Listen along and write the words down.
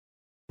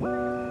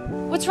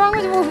What's wrong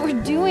with what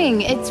we're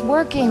doing? It's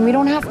working. We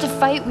don't have to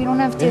fight. We don't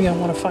have to... Maybe I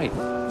want to fight.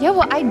 Yeah,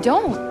 well, I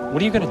don't.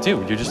 What are you going to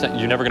do?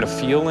 You're never going to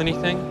feel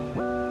anything?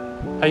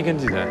 How are you going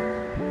to do that?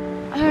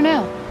 I don't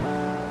know.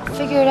 I'll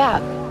figure it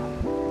out.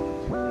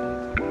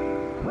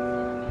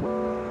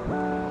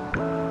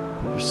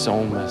 You're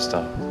so messed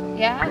up.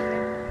 Yeah?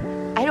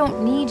 I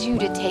don't need you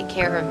to take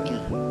care of me.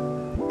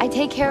 I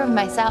take care of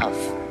myself.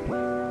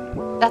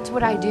 That's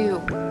what I do.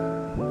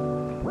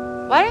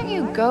 Why don't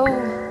you go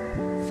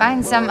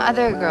find some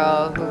other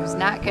girl who's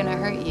not gonna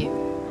hurt you?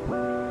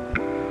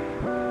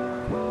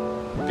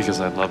 Because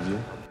I love you.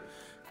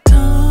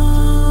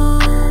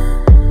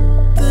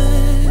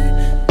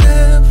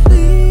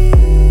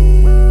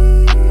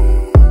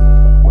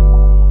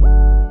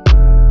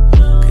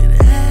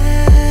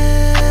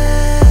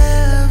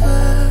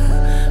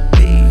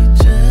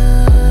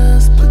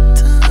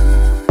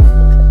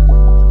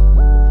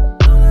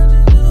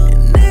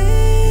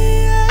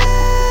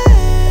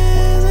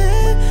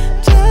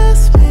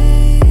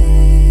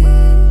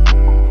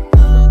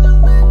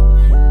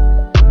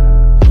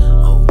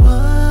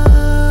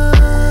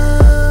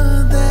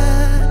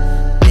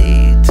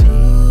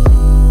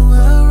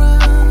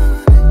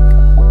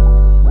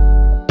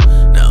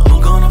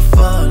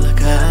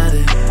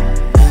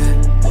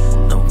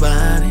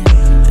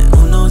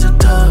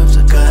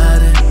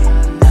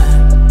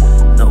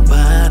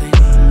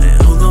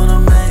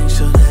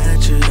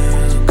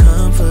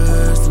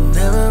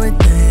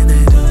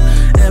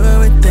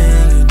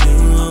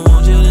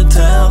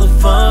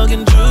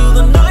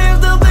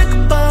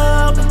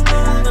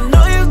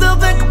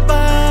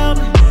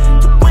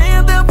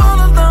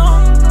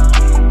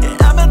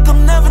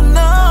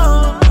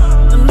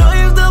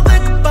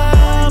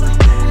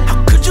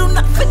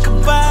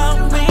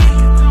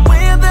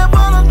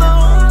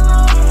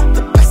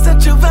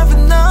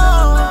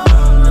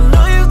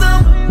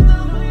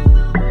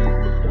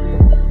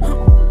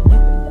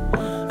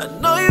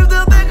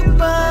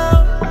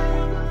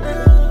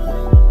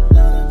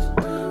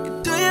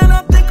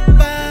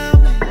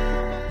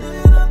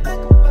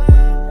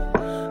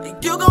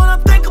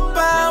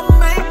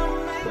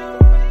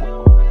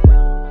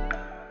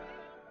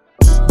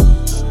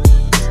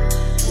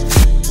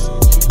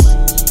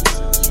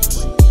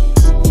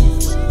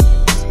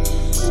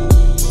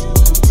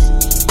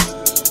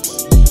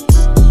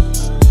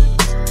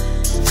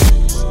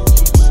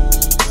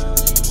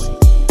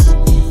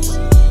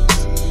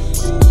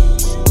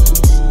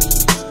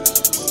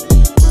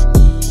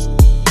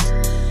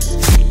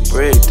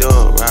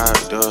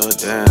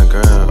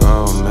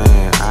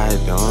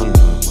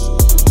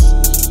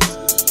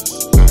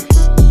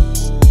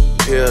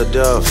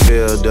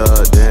 Filled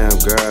up, damn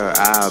girl,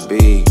 I'll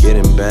be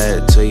getting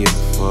back to you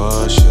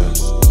for sure.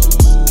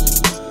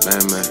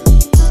 Man.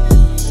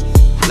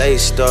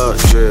 Laced up,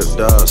 dripped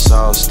up,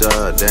 sauced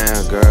up,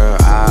 damn girl,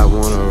 I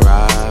wanna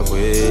ride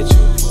with you.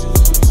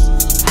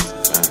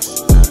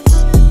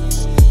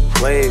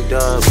 Waved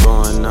up,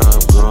 growing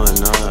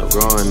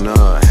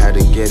up, had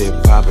to get it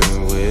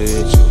poppin'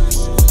 with you.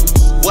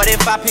 What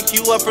if I pick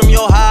you up from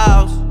your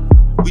house?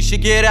 We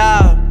should get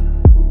out.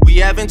 We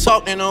haven't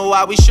talked in a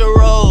while, we should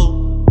roll.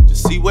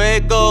 See where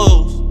it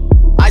goes.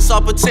 I saw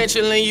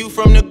potential in you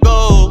from the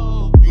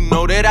go. You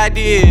know that I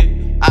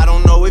did. I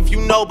don't know if you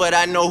know, but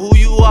I know who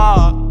you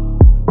are.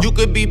 You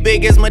could be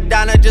big as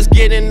Madonna, just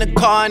get in the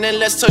car and then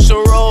let's touch the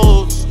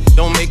road.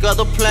 Don't make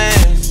other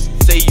plans.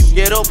 Say you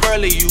get up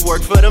early, you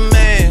work for the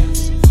man.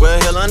 Well,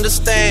 he'll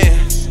understand.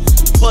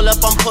 Pull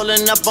up, I'm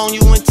pulling up on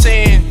you in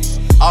 10.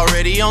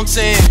 Already on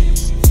 10.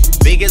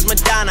 Big as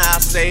Madonna, I'll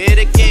say it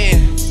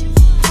again.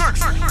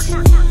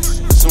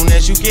 Soon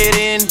as you get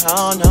in,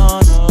 oh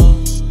no.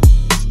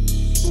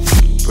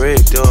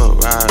 Bricked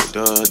up, rocked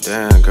up,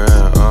 damn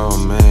girl, oh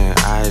man,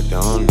 I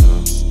don't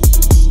know.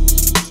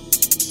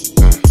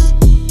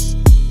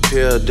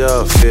 Filled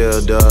up,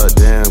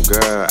 damn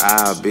girl,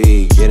 I'll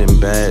be getting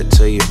back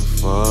to you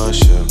for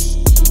sure.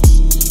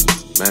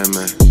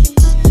 Man.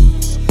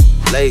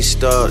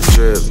 Laced up,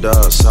 dripped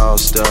up,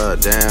 sauced up,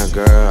 damn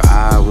girl,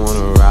 I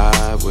wanna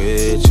ride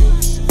with you.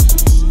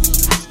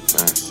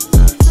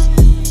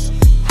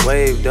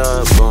 Waved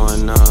up,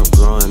 growing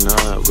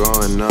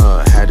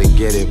up, had to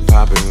get it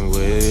poppin'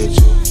 with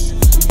you.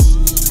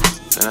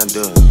 And I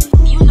do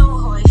it. You know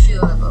how I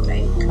feel about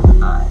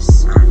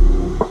us and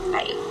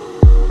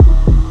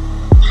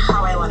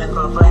how I wanna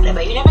go about it,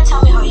 but you never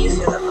tell me how you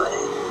feel about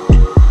it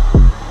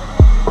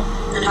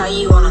and how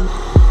you wanna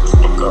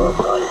go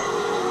about it.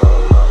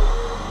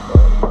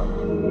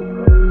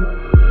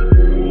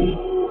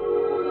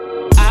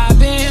 I've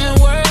been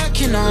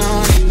working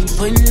on it,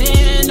 putting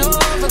in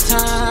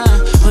overtime.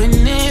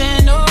 Putting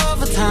in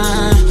over,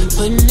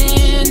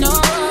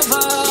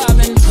 I've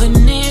been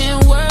putting in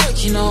work,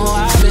 you know,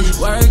 I've been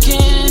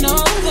working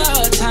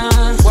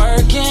overtime,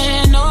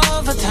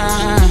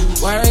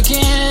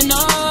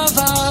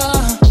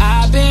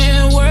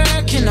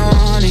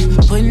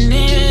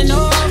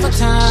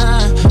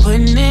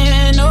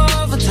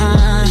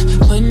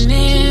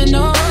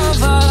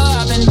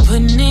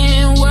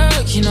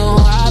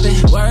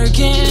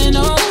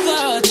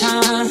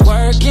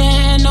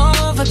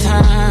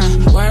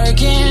 overtime,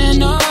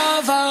 working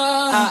over.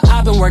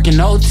 I've been working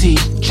OT,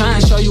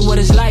 trying to show you what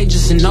it's like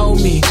just to know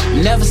me.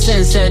 Never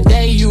since that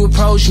day you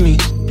approached me,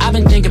 I've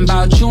been thinking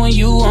about you and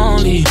you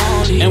only.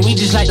 And we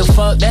just like to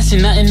fuck, that's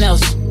and nothing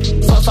else.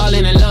 Fuck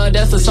falling in love,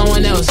 that's for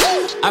someone else.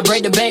 I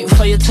break the bank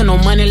for you till no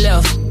money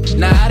left.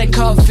 Now I done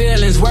caught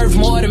feelings worth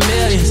more than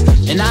millions,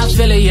 and I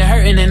feel it, you're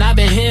hurting and I've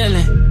been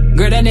healing.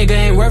 Girl, that nigga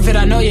ain't worth it,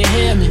 I know you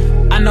hear me.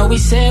 I know we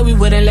said we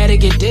wouldn't let it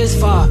get this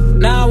far.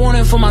 Now I want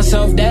it for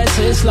myself, that's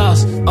his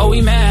loss. Oh,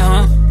 we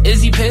mad, huh?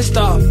 Is he pissed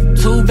off?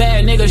 Too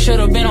bad, nigga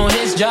should've been on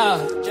his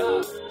job.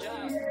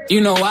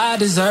 You know I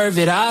deserve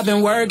it, I've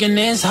been working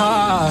this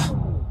hard.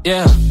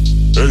 Yeah.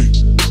 Hey,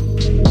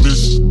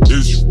 this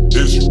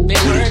is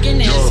been working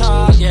this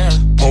hard, yeah.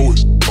 Hold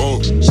it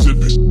up,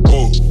 sippin'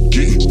 up,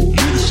 getting lit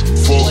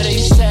as fuck. What you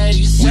said,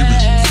 you said. We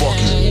been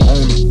fucking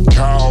on the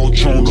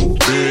couch, on the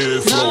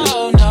bed floor.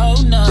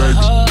 No. Baby,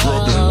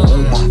 rubbing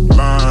on my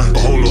line.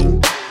 Hold up,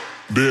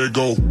 there it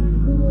go.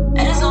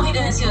 I just know he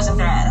didn't see us a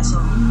threat, so I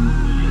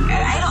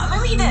don't.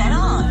 Maybe he did. I don't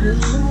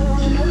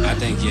know. I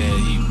think he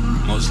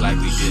most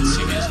likely did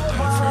see me as a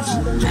threat at first. I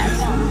don't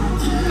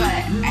know,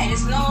 but I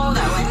just know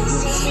that when he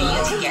sees me and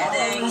you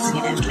together, he's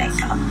gonna be like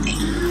something.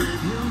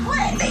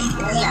 What? Like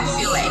left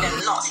you and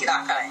did not see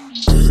that coming.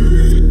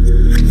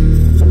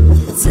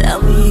 Tell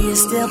me you're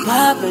still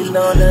popping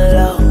on the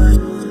low.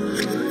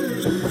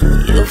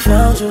 You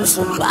found you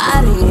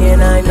somebody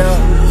and I know.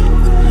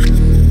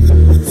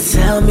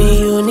 Tell me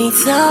you need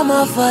time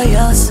off for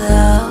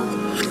yourself.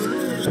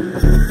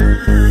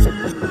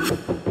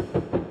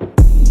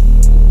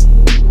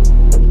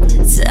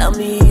 Tell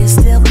me you're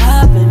still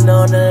popping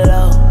on the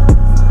low.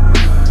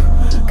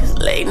 Cause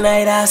late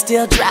night I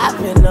still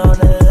dropping on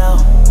the low.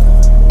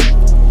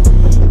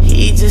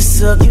 He just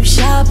took you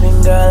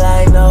shopping, girl,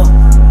 I know.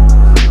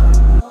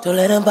 Don't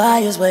let him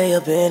buy his way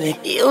up in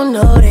it. You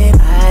know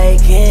that I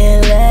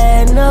can't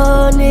let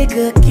no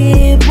nigga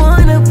keep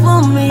one up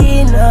on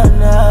me,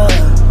 no.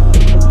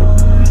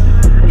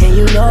 And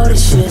you know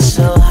this shit,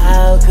 so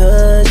how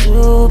could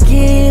you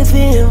give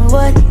him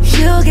what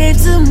you gave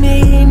to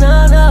me,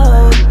 no.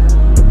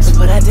 Cause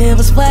what I did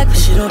was whack,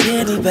 but you don't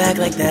get me back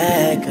like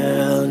that,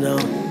 girl, no.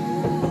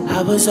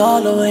 I was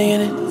all the way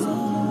in it,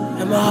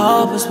 and my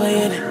heart was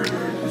way in it.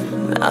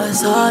 Now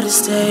it's hard to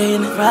stay,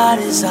 and the pride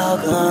is all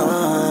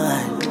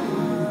gone.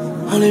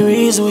 Only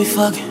reason we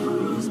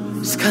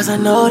fucking is cause I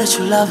know that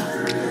you love him.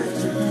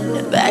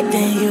 And back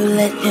then you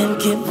let him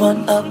get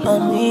one up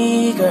on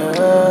me,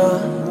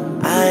 girl.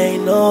 I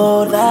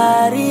know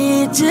that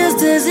he just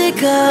doesn't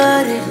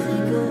cut it.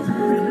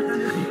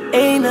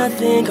 Ain't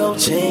nothing gon'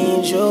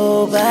 change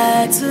you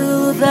back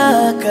to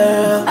the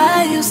girl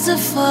I used to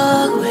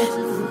fuck with.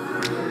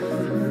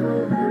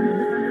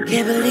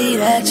 Can't believe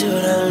that you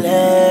done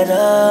let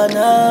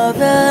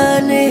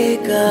another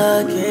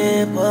nigga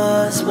get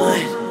what's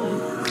mine.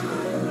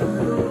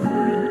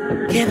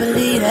 Can't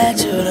believe that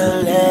you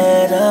done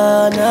let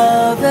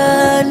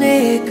another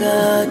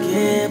nigga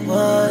get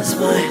what's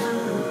mine.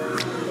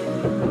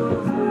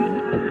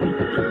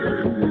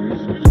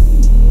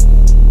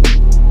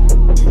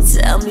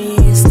 Tell me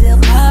you're still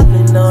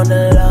popping on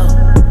the low.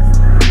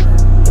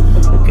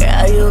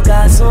 Girl, you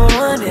got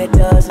someone that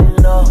doesn't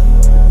know.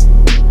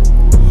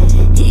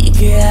 He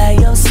can have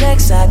your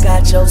sex, I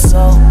got your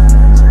soul.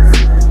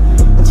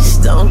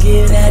 Just don't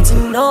give that to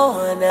no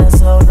one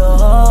else, oh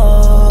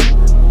no.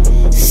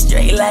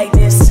 Straight like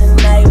this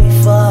tonight, we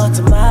fuck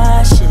to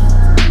my shit.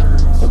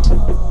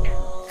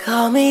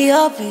 Call me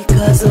up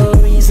because the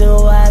reason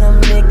why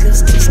them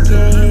niggas just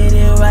can't hit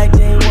it right,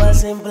 they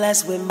wasn't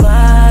blessed with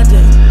my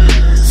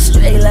dick.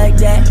 Straight like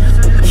that,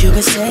 you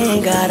can say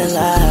ain't gotta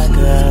lie,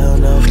 girl,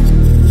 no.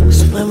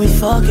 So when we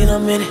fucking,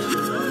 I'm in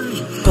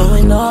it,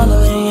 going all the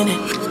way in it.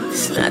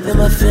 It's not that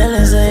my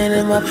feelings ain't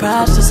in my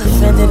pride's just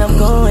offended, I'm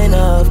going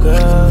off,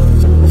 girl.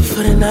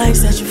 For the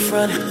nights that you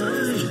fronted,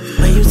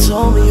 when you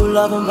told me you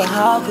love him, but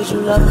how could you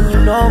love him?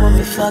 You know when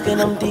we fucking,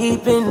 I'm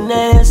deep in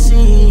that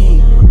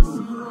sea.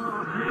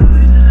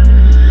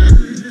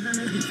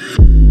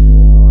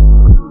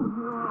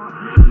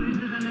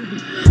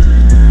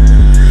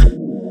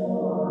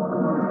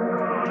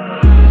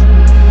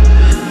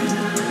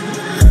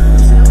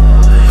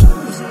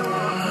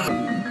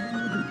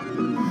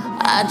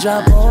 I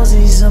drop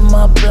Uzis in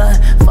my blunt,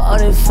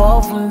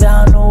 44 from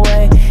down the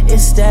way.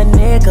 It's that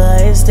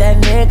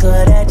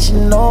nigga that you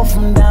know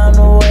from down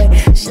the way.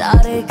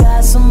 Shawty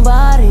got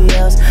somebody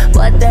else,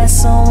 but that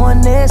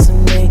someone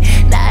isn't me.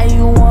 Now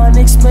you want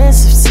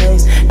expensive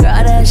taste,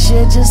 girl, that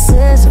shit just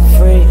isn't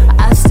free.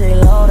 I stay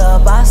loaded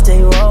up, I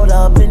stay rolled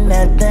up in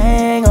that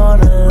thing on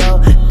the low.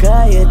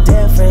 Girl, you're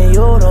different,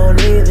 you don't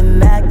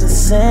even act the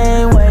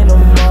same way no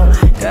more.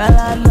 Girl,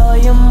 I know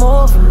you're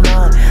moving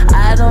on,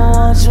 I don't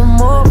want you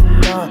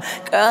moving on.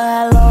 Girl,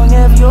 how long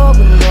have you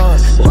been gone?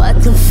 What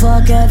the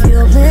fuck have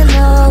you been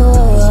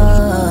on?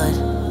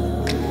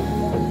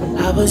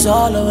 I was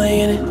all the way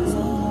in it,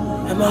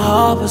 and my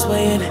heart was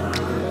way in it.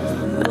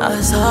 Now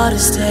it's hard to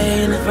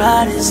stay, and the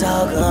pride is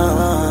all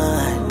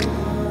gone.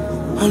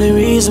 Only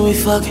reason we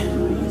fucking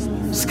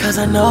is cause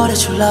I know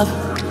that you love him.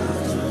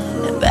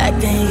 And back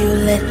then you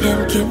let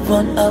him get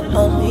one up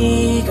on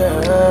me,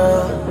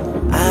 girl.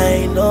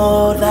 I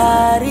know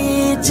that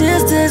he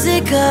just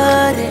doesn't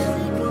cut it.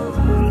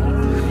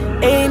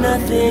 Ain't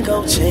nothing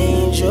gon'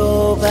 change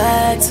you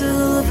back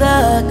to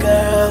the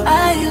girl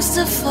I used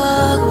to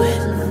fuck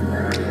with.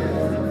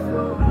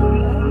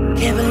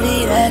 Can't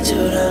believe that you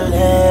done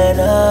let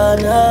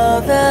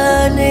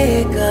another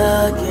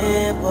nigga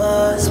get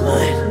what's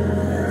mine.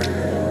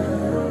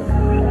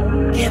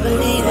 Can't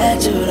believe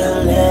that you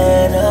done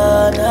let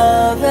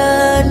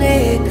another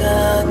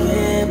nigga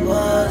get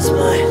what's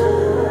mine.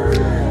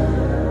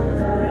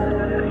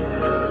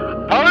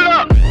 Hold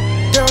up!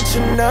 Don't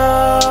you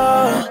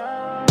know?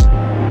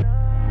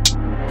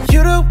 You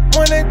the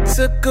one that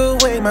took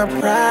away my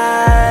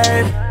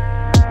pride.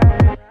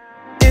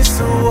 It's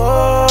a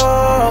war.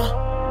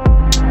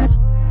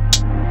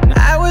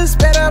 I was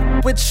better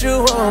with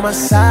you on my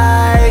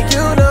side.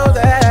 You know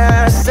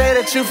that. Say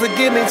that you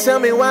forgive me, tell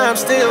me why I'm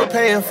still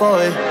paying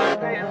for it.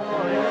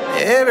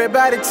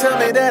 Everybody tell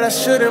me that I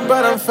shouldn't,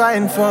 but I'm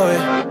fighting for it.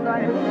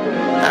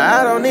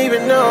 I don't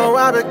even know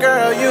why, but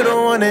girl, you the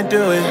one that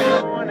do it.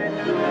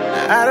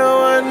 I don't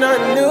want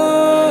nothing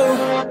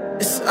new,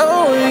 it's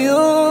on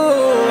you.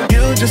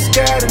 You just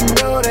gotta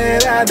know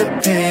that I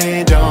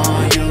depend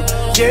on you.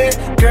 Yeah,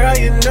 girl,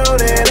 you know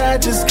that I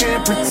just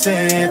can't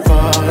pretend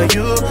for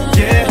you.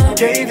 Yeah,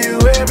 gave you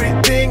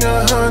everything,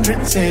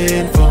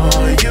 110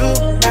 for you.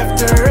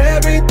 After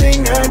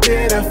everything I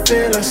did, I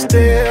feel I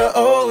still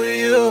owe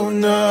you.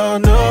 No,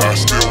 no, I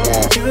still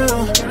want you.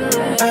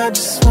 I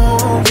just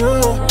want you.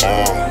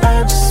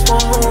 I just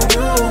want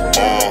you.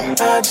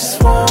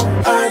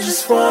 I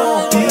just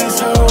want these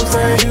hoes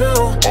and you.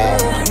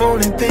 I'm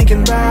only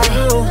thinking about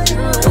you.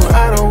 No,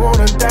 I don't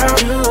wanna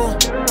doubt you.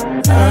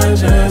 I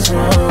just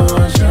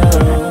want you.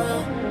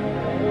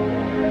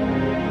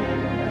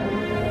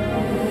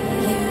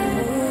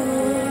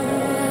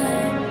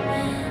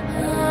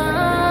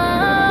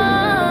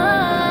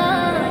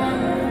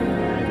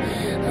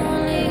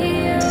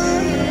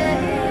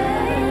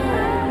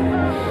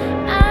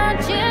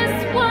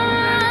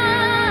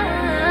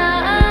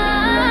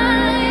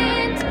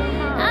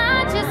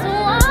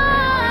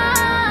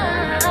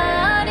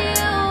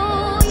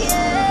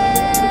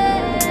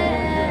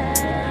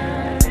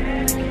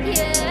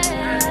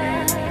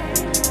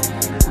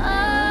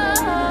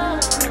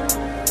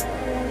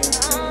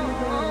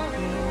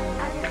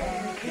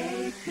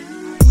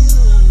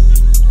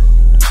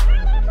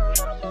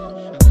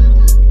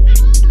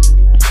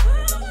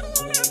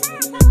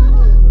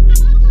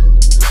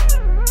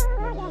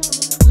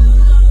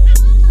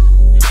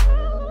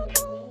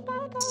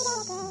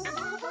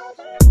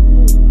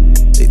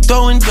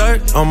 Throwing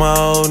dirt on my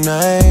old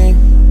name.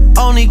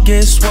 Only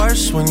gets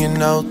worse when you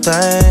know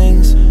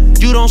things.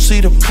 You don't see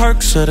the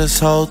perks of this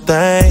whole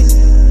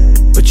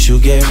thing, but you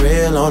get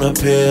real on a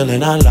pill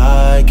and I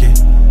like it.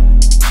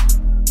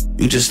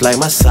 You just like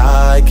my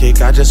sidekick,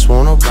 I just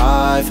wanna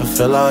ride,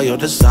 fulfill all your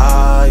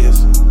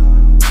desires.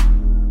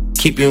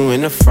 Keep you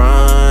in the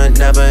front,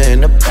 never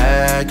in the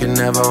back, and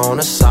never on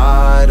the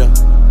side of.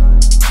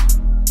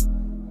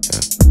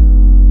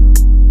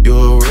 You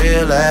a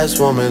real ass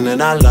woman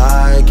and I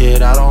like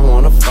it, I don't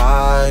wanna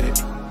fight it.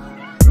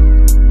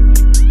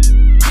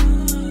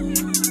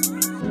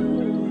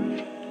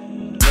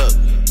 Look,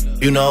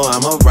 you know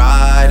I'm a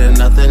rider,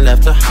 nothing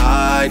left to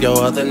hide,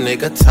 your other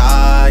nigga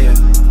tired.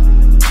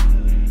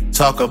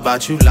 Talk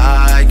about you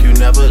like you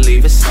never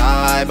leave his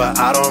side, but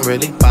I don't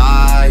really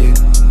buy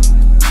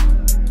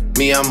it.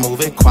 Me, I'm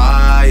moving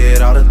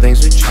quiet, all the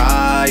things we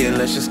try, and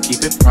let's just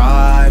keep it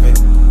private.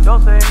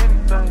 Don't say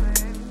anything.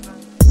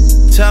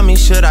 Tell me,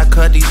 should I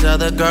cut these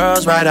other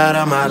girls right out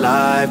of my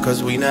life?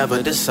 Cause we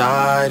never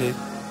decided.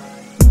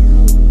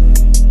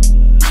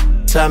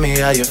 Tell me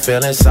how you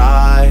feel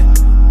inside.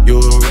 You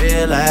a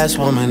real ass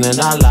woman and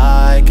I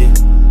like it.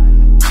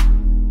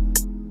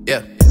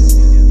 Yeah.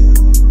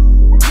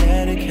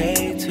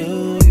 Dedicate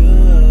to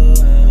you.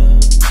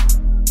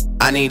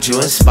 I need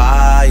you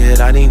inspired,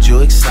 I need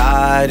you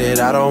excited,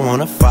 I don't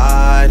wanna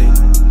fight it.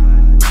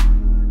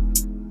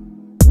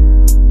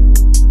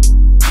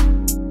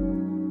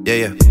 Yeah,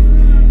 yeah.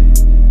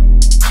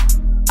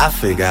 I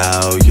figure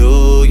out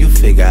you, you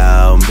figure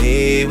out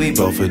me. We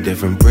both a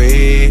different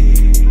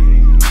breed.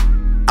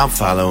 I'm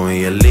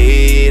following your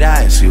lead.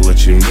 I ask you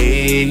what you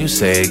need, you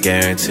say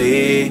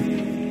guaranteed.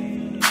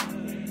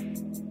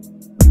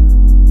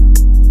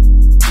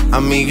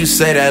 I mean, you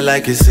say that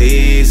like it's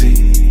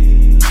easy.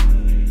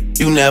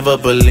 You never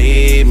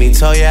believe me.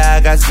 Told ya I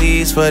got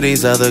Z's for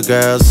these other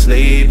girls.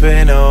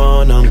 Sleeping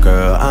on them,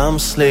 girl, I'm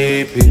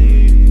sleepy.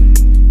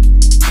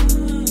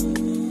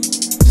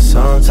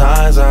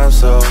 Sometimes I'm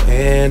so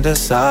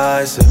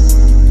indecisive,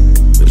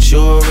 but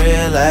you're a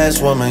real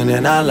ass woman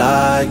and I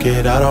like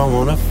it, I don't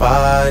wanna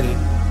fight it.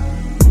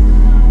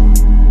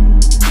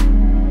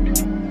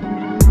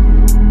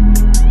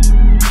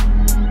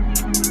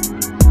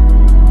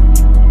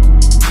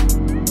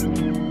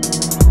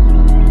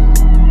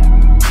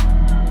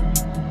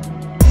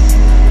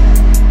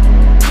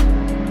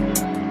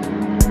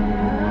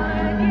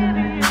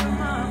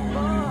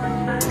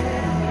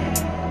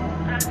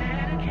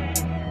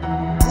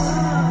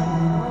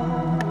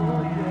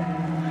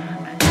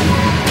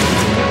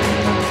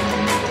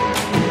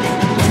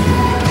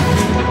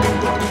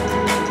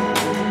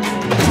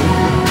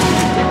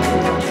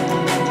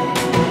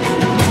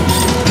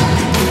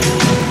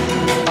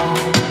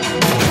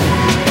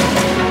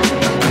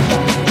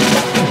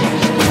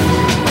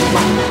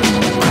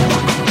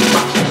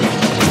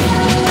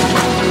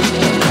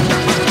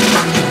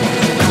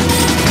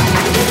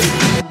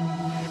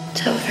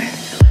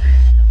 Something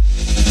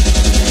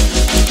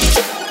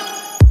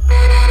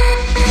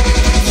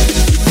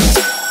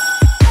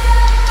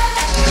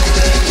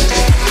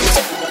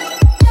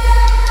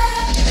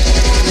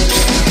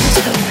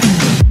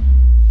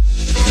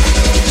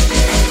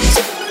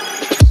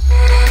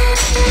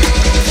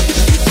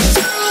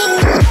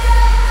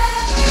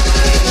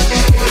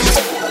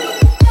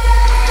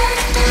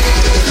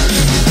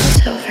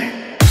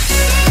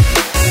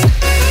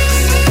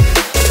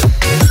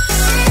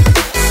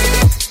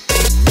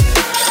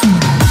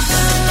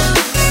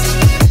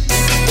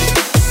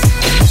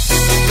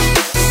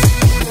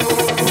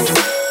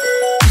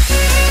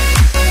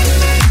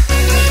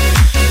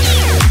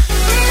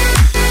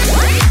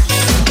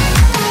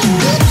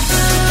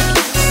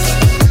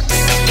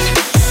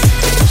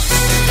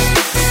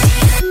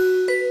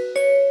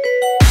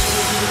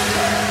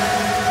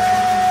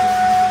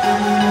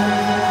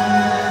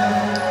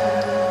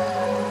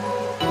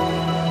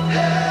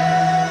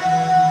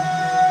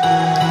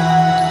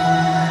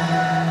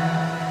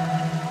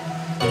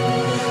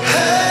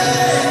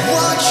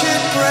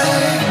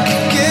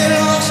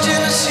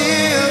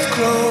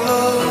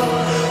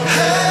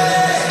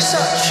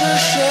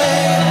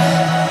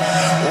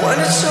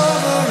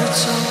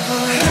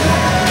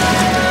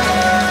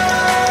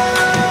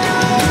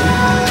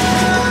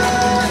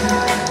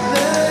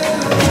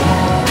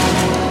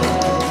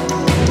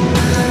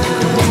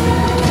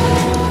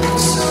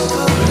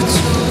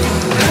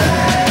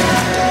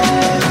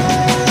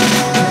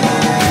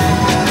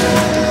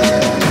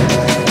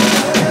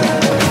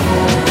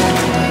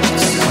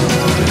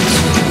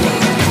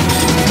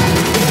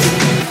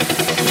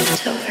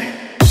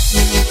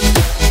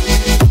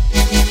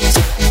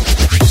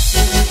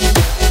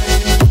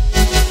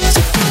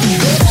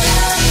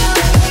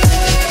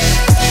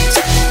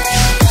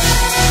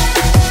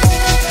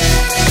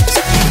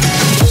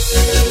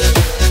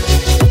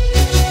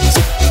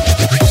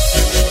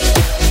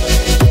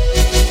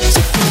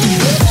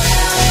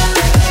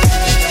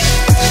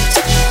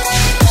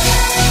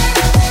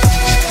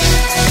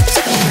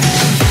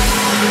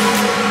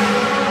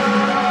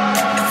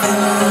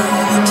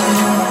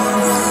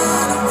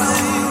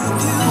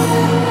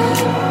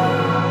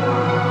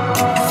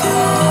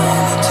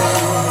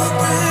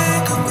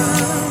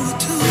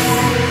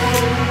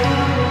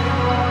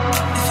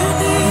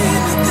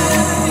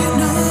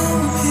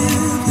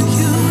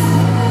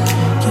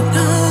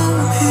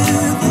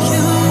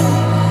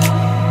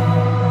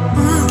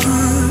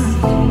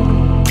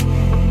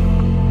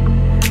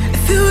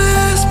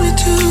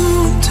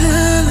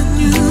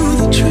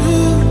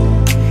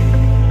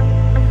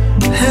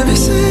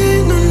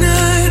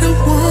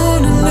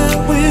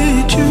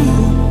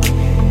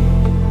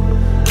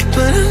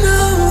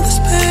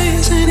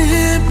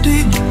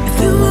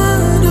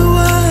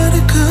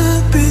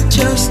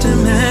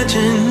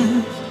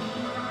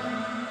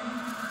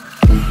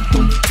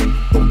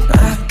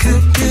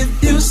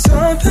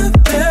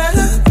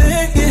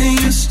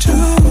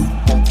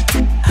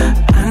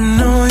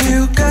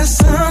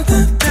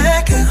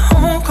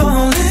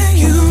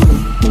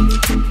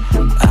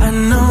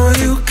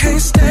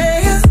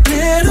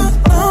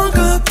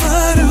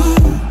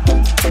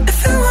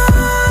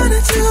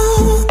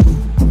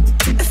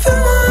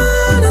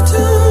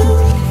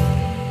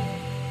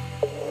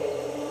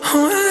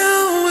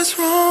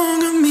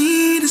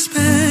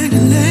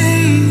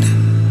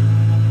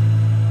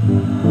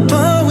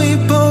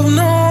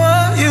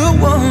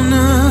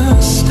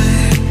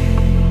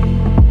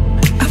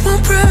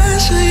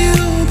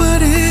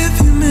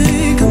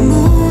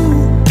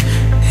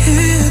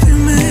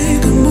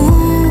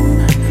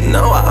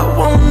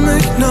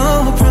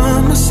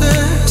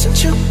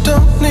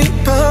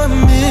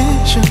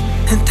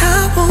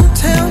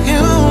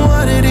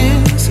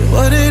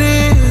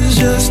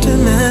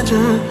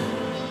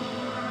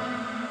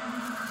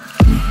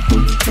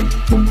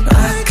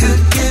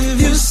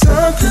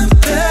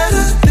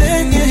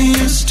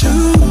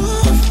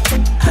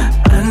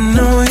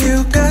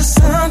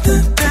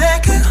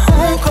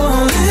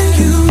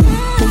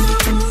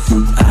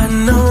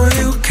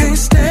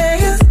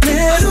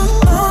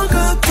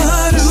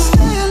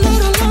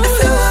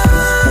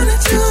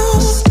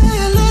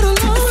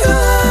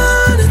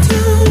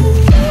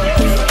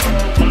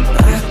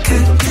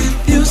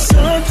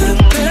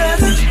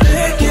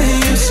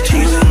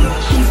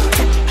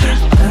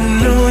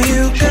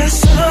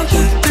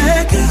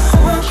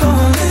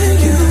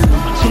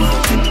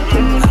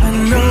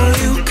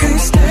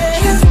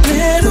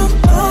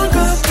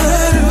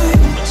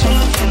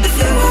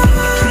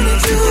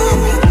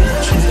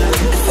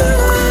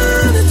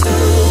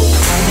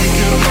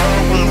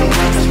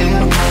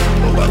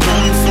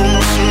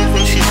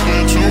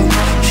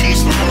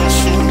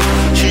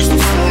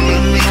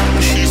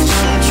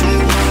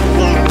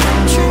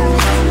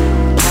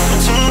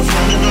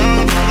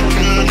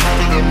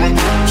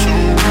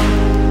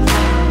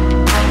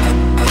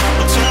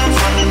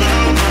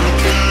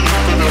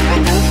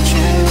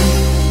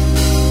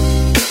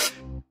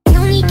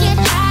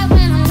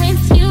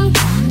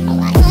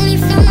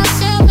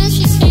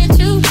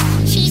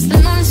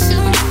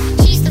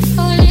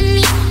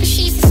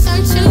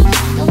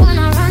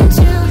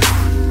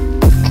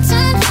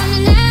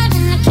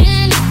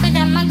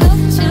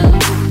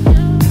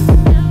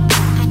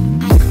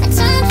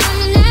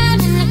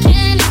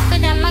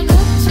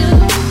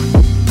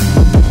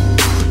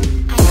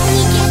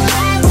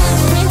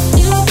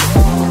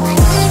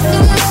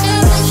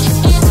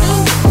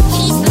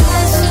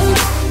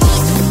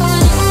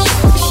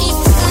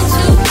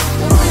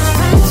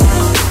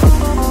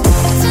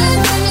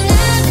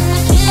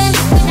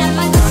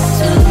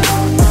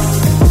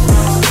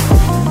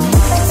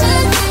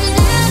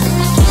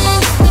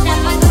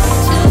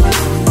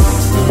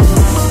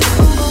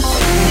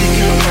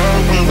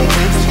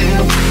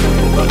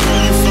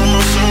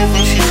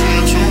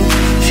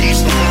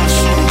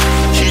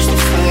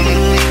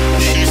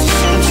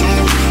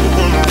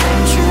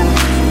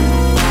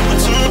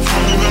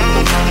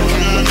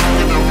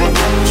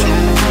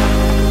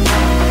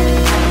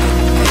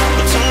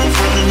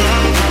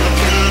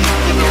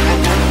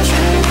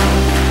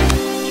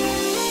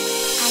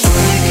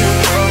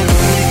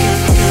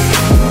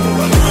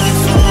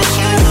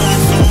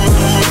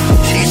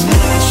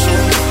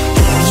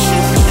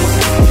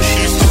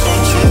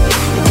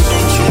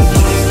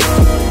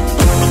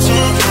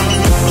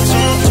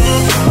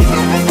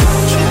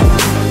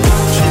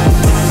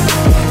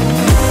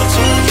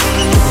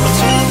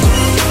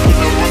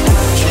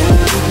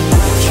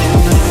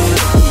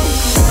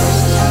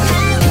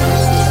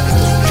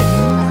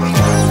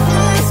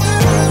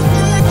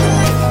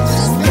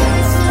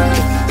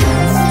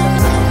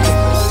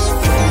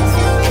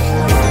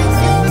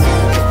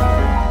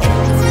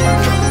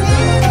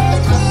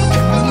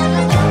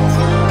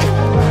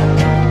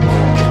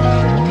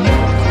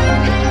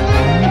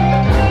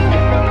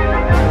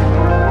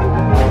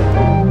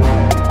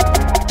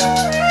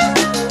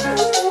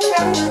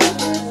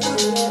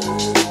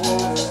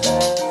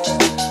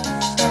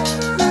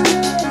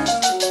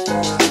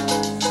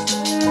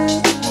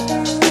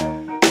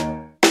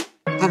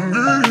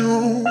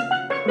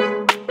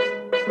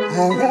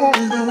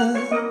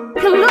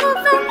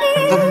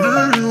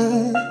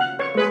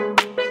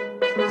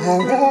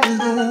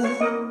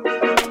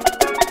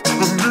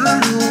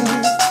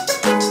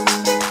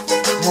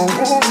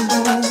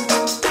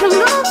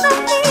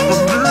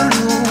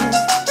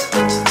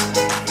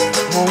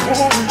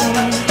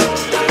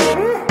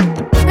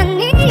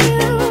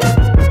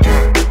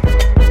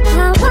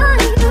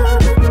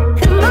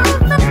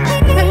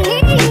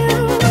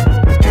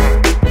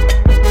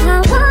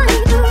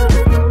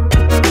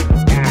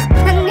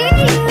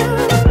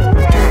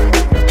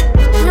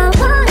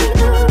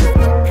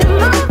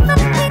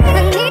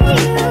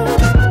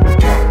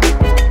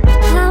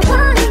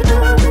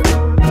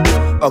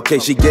Okay,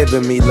 she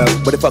giving me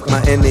love, but it fuck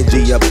my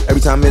energy up.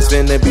 Every time it's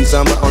finna be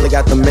summer, only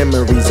got the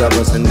memories of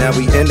us. And now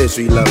we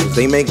industry lovers,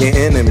 they making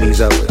enemies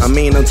of us. I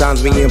mean,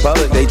 sometimes we in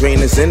public, they drain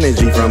this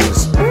energy from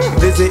us.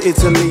 Visit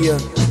Italia,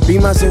 be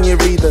my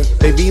senorita.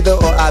 They either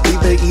or I be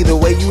there, either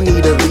way you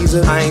need a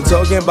visa. I ain't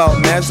talking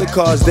about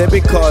MasterCards,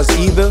 debit cards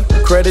either.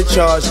 Credit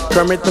charge,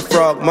 Kermit the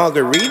Frog,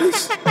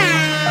 margaritas.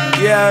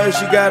 Yeah, I heard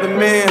she got a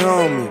man,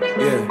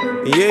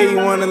 homie. Yeah, he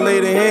wanna lay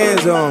the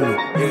hands on me.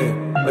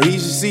 Yeah, but he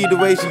should see the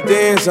way she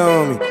dance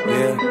on me.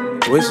 Yeah,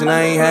 wishing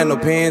I ain't had no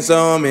pants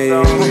on me.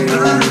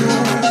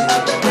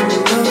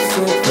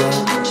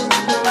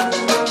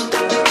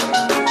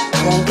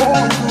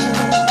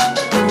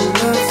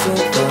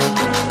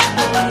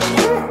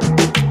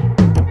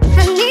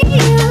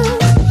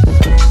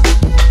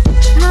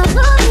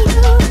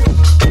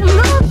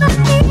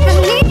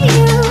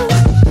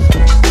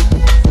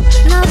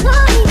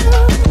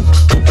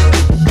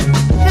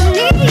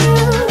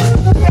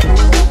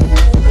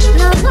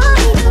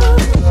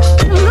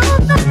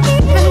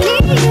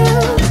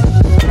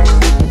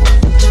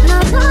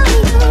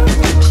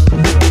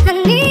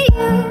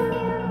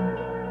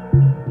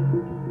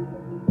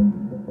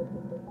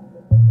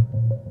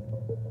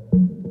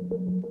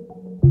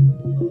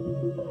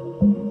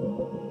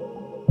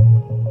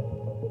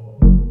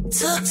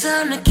 Took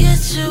time to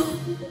get you,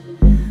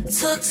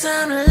 took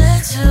time to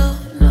let you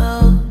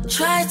know.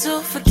 Tried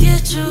to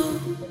forget you,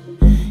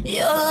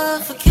 you're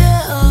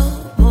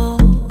unforgettable.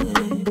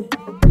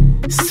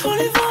 It's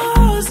 24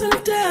 hours in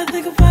a day, I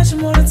think about you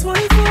more than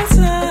 24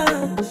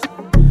 times.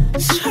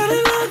 Just try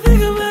to not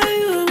think about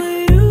you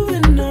when you've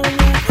been on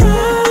my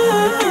mind.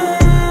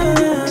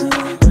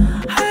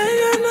 I ain't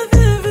got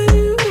nothing for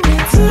you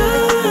in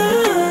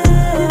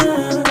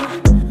time.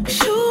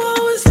 You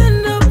always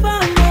end up by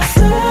my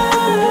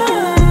side.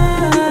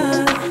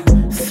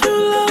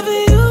 Through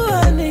loving you, I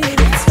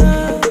needed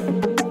time.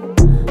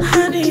 I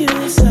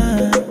needed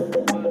time.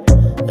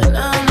 And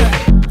I'm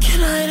like, can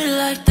I hit it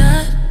like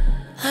that?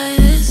 Like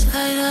this,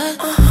 like that?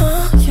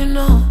 You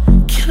know,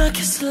 can I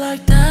kiss it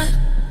like that?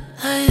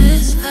 Like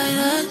this, like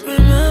that?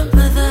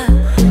 Remember that?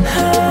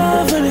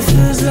 Love when it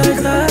feels like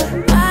that.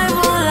 I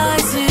won't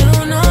lie to you,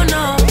 no,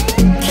 no.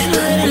 Can I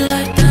hit it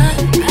like that?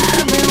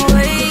 I've been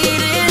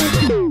waiting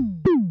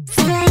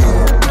for you,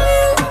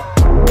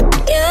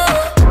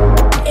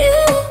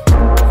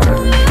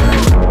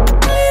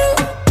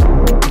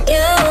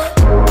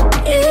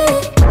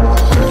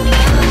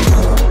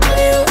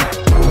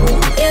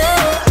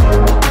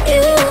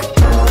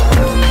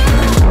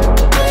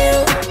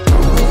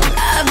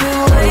 I've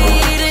been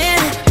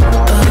waiting.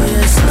 Oh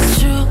yes, it's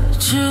true,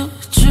 true,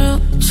 true,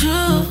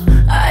 true.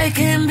 I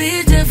can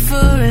be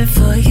different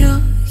for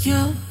you,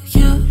 you,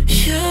 you,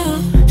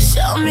 you.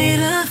 Show me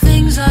the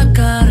things I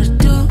gotta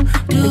do,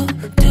 do,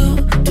 do,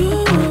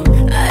 do.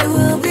 I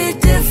will be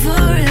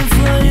different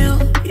for you,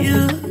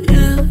 you,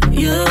 you,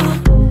 you,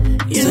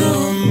 you.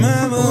 Still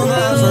remember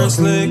that first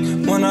lick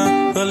when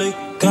I really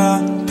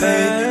got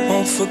paid.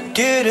 Won't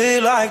forget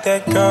it like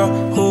that girl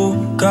who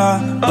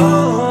got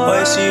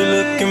away. She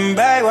looking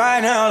back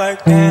right now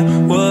like,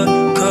 damn, what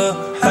could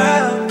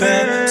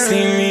happen?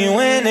 See me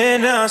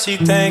winning now, she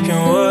thinking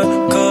what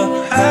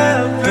could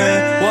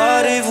happen?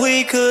 What if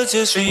we could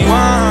just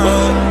rewind?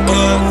 What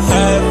could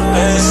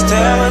happen?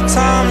 Still a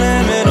time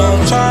limit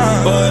on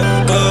time. What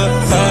could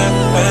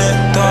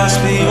happen? Thoughts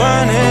be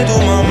running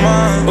through my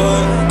mind.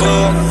 What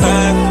could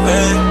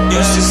happen?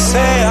 Used to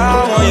say I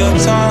want your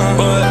time.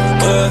 What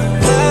could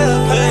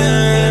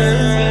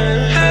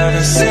happen?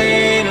 Haven't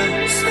seen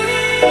it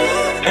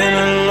in a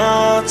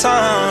long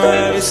time.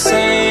 Haven't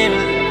seen it.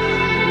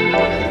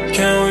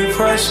 Can we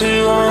press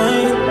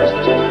rewind?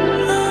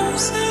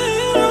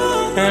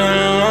 In a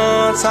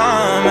long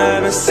time,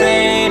 haven't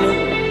seen it.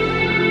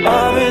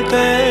 I've been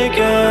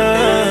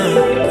thinking,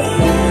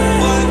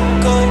 what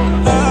could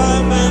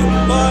happen?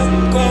 What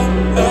could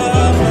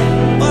happen?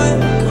 What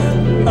could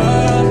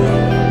happen?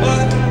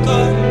 What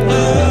could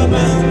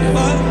happen?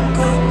 What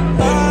could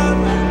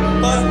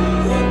happen?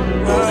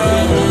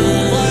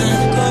 What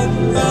could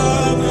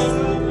happen?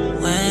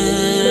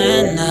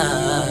 When I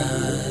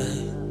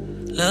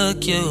look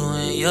you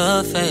in your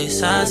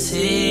face, I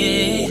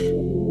see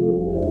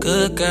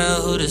good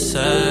girl who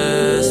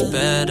deserves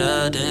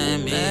better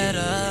than me.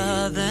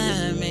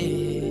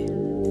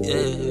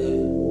 Yeah.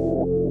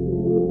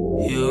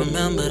 You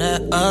remember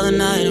that other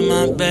night in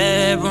my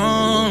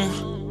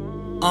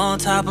bedroom, on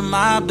top of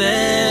my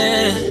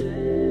bed.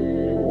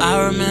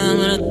 I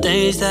remember the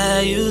things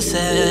that you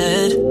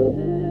said.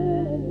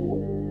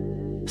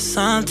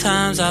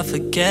 Sometimes I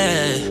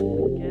forget.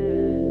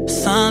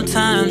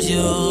 Sometimes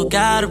you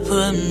gotta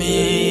put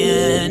me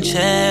in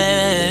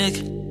check.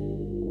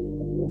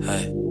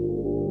 Hey.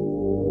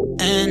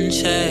 In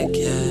check,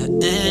 yeah.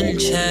 In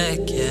check,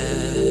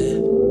 yeah.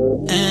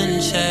 In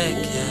check,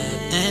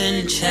 yeah.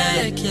 In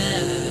check,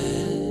 yeah.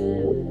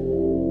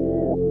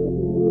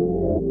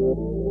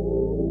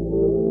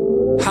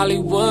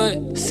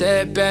 Hollywood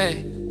said,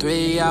 babe,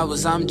 3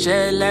 hours, I'm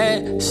jet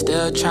lagged.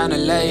 Still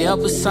tryna lay up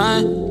with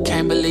sun.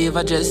 Can't believe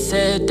I just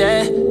said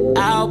that.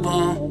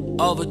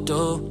 Album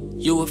overdue.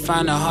 You would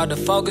find it hard to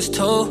focus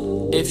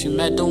too. If you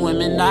met the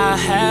women I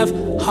have,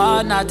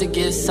 hard not to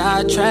get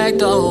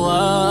sidetracked. Oh,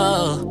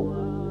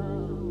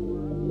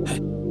 hey,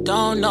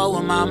 don't know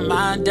where my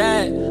mind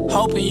at.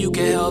 Hoping you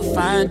can help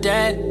find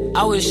that.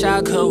 I wish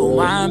I could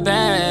rewind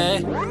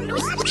back.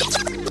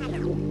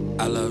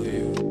 I love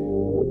you.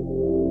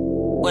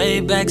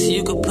 Way back so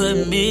you could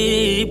put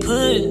me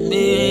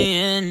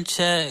in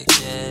check,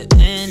 yeah,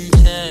 in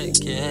check,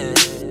 yeah.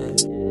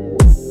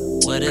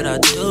 What did I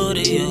do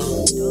to you?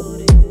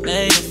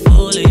 Made a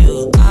fool of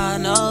you. I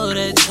know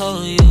they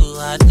told you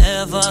I'd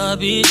never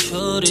be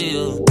true to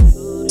you.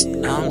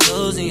 Now I'm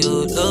losing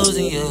you.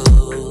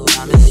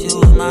 I miss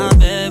you in my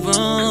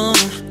bedroom,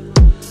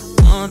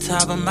 on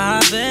top of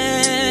my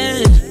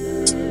bed.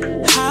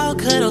 How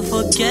could I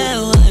forget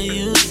what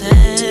you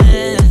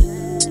said?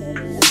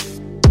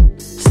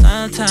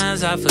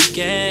 Sometimes I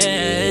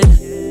forget,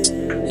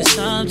 and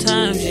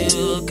sometimes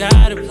you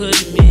gotta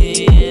put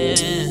me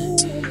in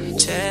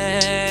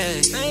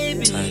check,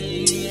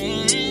 baby.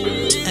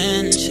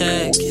 In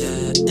check,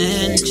 yeah,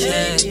 in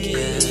check,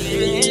 yeah,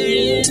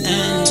 in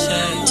check,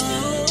 yeah,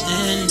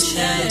 in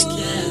check,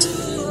 yeah.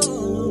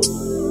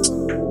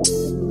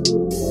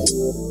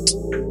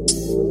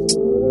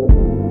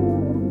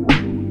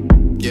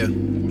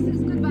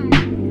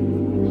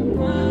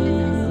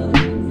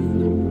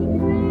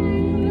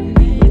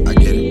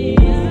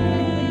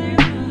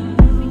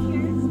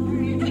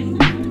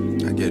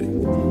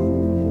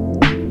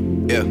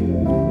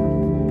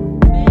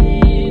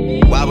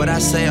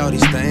 Say all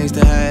these things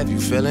to have you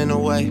feeling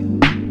away.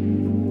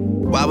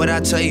 Why would I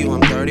tell you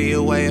I'm 30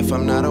 away if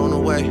I'm not on the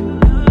way?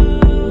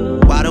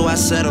 Why do I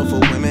settle for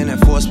women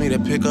that force me to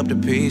pick up the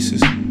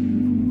pieces?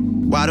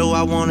 Why do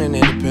I want an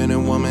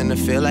independent woman to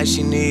feel like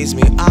she needs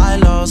me? I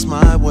lost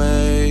my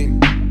way.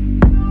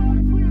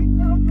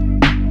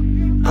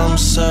 I'm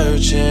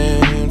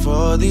searching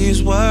for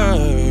these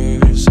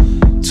words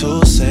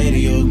to say to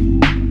you.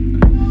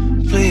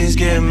 Please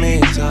give me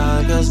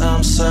time, cause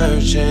I'm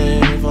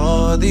searching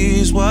for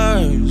these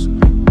words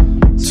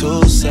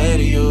to say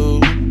to you.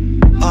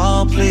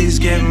 Oh, please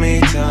give me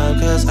time,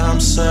 cause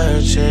I'm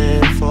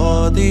searching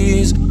for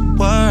these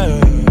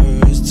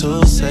words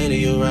to say to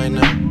you right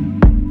now.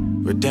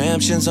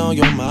 Redemption's on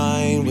your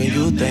mind when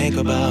you think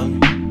about me.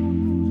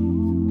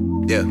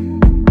 Yeah.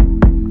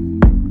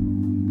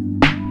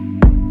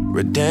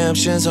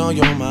 Redemption's on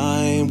your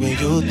mind when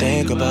you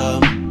think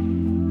about me.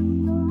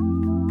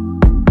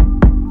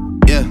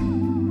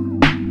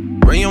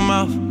 Run your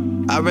mouth,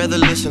 I'd rather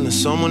listen to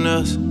someone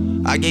else.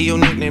 I gave your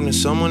nickname to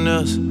someone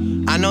else.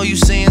 I know you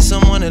seeing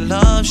someone that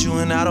loves you,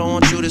 and I don't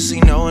want you to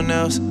see no one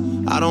else.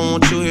 I don't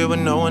want you here with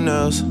no one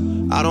else.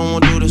 I don't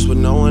want to do this with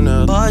no one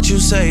else. But you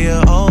say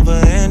you're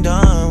over and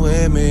done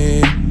with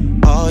me.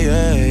 Oh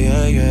yeah,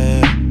 yeah,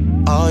 yeah.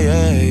 Oh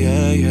yeah,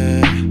 yeah,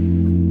 yeah.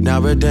 Now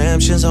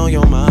redemption's on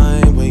your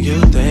mind when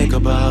you think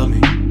about me.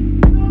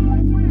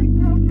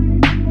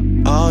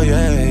 Oh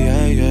yeah,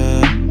 yeah, yeah.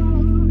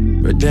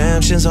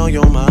 Redemption's on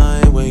your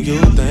mind when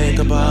you think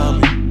about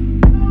me.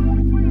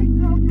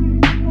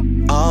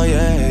 Oh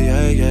yeah,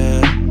 yeah,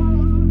 yeah.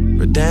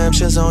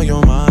 Redemption's on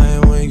your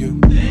mind when you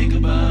think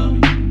about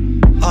me.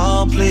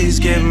 Oh, please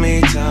give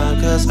me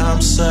time, cause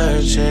I'm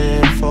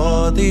searching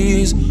for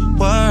these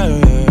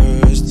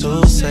words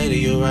to say to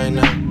you right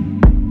now.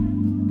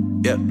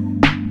 Yeah,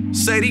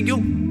 say to you.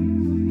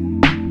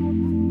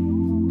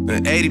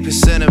 And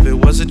 80% of it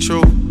wasn't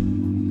true.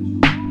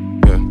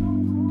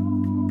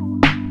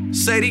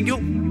 Say to you,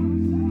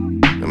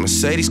 the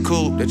Mercedes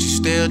coupe that you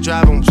still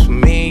driving was for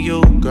me and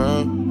you,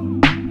 girl.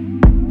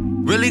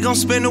 Really gon'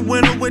 spend the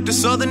winter with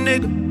this other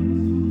nigga?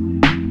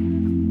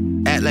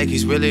 Act like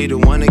he's really the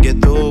one to get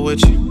through it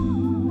with you.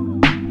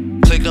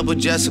 Clicked up with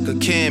Jessica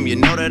Kim, you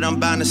know that I'm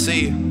bound to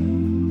see you.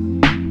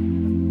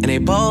 And they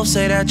both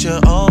say that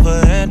you're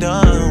over and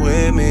done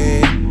with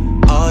me.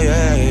 Oh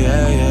yeah,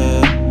 yeah,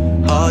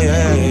 yeah. Oh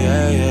yeah,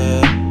 yeah,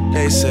 yeah.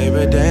 They say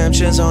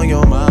redemption's on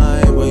your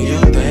mind when you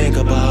think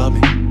about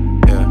me.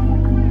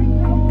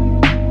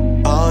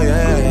 Oh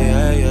yeah,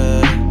 yeah,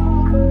 yeah.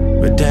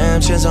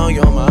 Redemption's on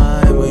your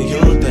mind when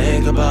you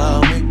think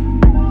about me.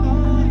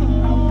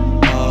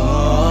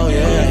 Oh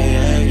yeah,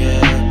 yeah,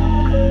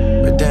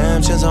 yeah.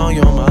 Redemption's on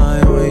your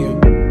mind when you.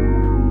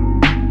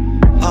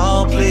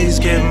 Oh, please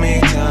give me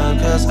time,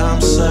 cause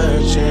I'm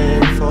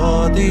searching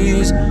for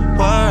these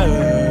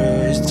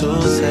words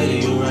to say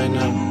to you right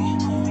now.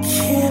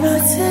 Can I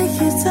take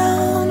you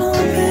down, oh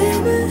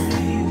baby?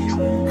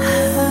 I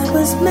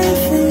was made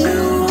for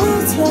you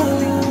all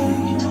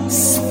time.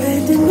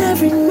 Spending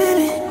every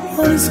minute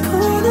on this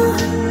corner.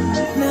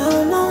 Now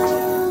I'm on.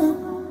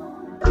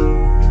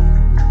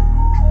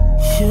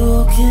 You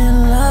can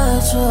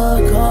let your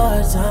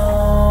guard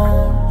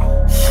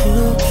down.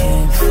 You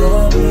came for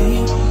me.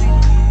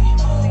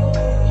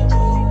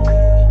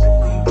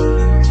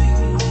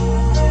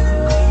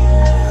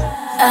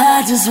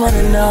 I just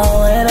wanna know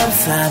when I'm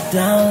flat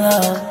down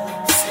low,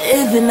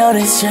 sipping on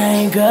this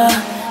chain, girl.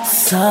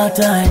 it's all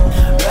done.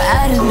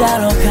 Riding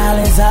down on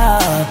Collins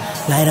Hall,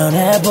 light on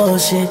that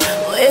bullshit.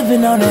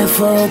 Whipping on that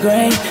full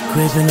grain,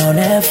 gripping on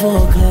that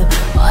full clip.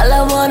 All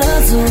I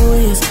wanna do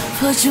is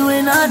put you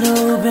in a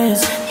new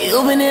Benz.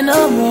 You been in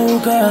a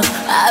mood, girl,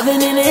 I've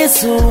been in it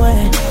too.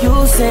 And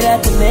you say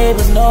that the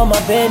neighbors know my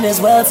business.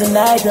 Well,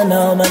 tonight they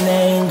know my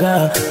name,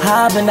 girl.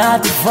 Hopping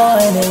out the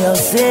foreign in your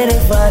city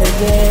for the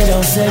day.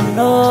 Don't say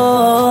no,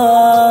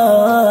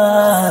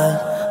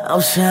 I'm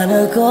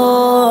tryna go.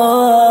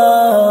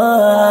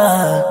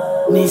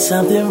 Need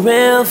something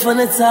real from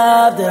the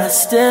top that I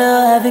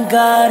still haven't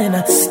got, and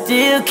I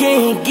still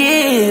can't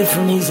get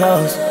from these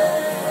hoes.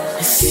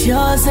 It's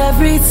yours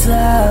every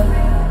time,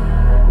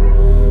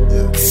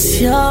 'cause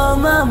you're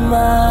my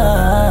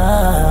mind.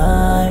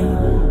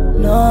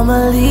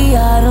 Normally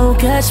I don't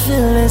catch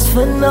feelings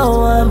for no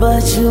one,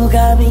 but you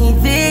got me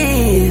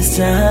this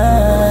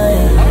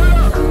time.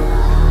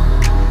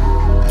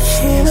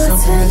 Can I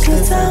take you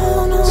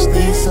down on Just me?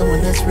 need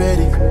someone that's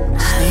ready.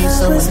 Just need I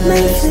someone was that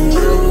making listens.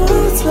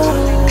 you talk.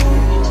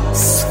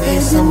 Just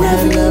need someone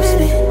that loves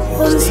me.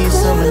 Just need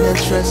someone that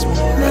trusts me.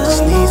 I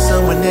just need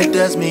someone that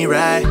does me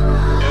right.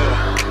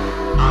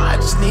 I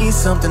just need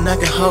something I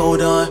can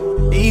hold on.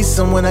 Need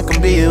someone I can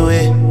be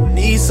with.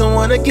 Need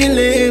someone I can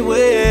live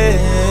with.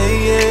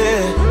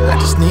 Yeah. I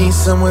just need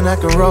someone I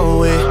can roll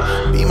with.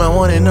 Be my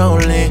one and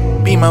only.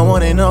 Be my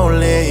one and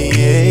only.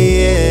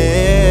 Yeah.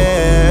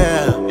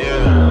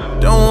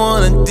 Don't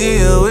wanna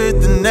deal with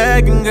the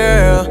nagging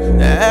girl,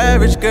 the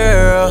average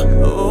girl.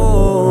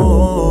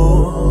 Ooh,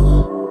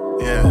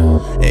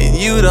 yeah. And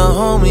you the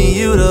homie,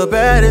 you the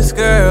baddest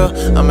girl.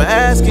 I'm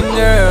asking,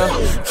 girl,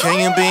 can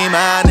you be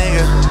my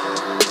nigga?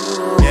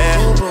 Yeah.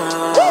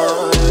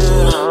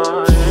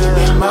 Can you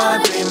be my,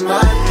 be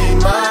my, be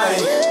my?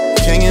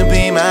 Can you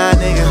be my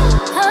nigga?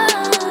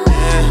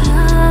 Yeah.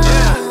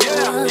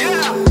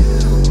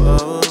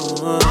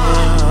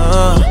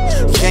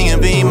 Can you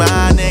be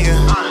my nigga?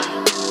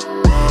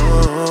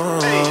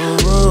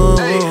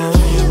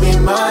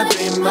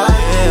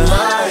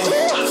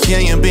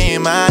 Can you be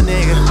my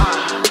nigga?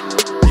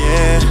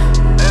 Yeah.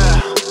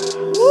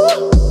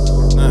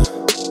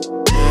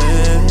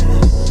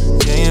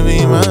 Can you be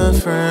my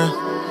friend?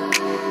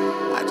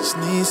 I just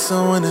need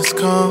someone that's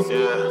calm.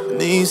 I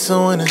need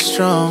someone that's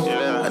strong.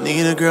 I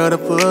need a girl to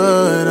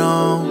put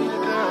on.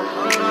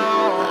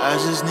 I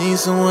just need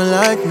someone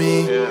like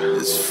me,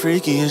 as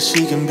freaky as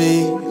she can be,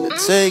 to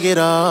take it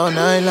all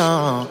night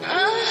long.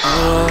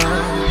 Oh,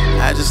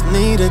 I just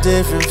need a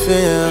different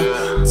feel.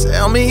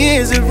 Tell me,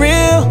 is it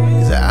real?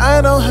 'Cause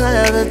I don't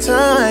have the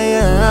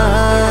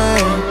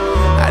time.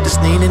 I just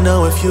need to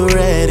know if you're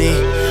ready.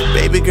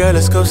 Baby girl,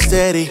 let's go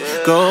steady,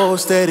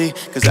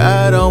 'cause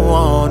I don't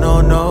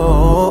wanna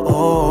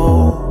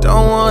know.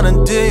 Don't wanna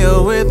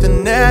deal with a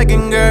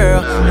nagging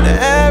girl, an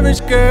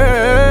average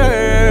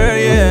girl,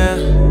 yeah.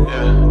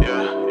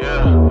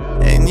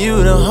 And you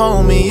the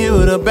homie, you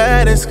the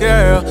baddest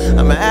girl.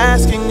 I'm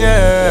asking,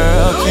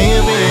 girl, can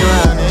you be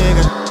my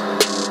nigga?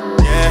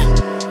 Yeah.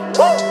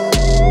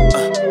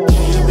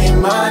 Can you be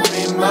my,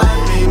 be my,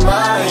 be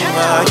my?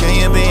 Can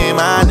you be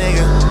my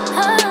nigga?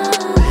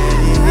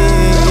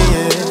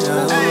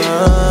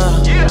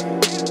 Yeah.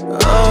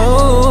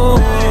 Oh,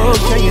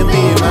 can you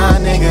be my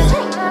nigga?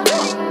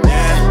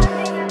 Yeah.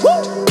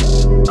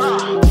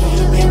 Can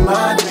you be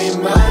my, be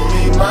my,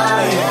 be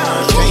my?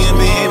 Can you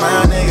be my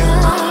nigga?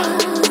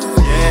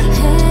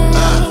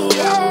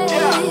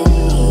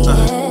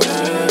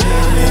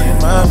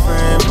 My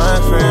friend, my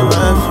friend,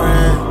 my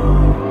friend.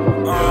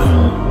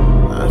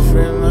 My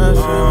friend, my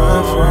friend, my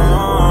friend.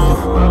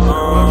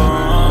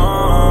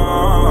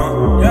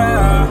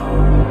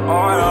 Yeah.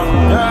 Oh,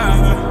 yeah.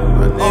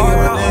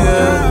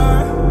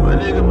 My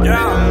nigga, my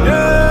nigga.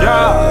 Yeah.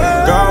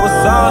 Girl,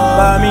 what's up?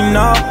 Let me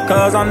know.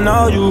 'Cause I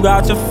know you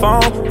got your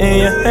phone in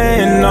your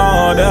hand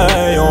all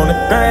day. On the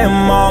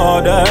gram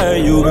all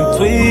day. You been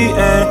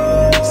tweeting,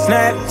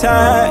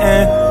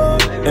 Snapchatting.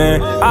 And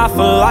I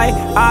feel like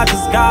I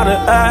just gotta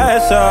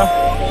ask ya,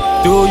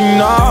 do you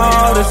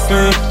notice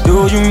me? Do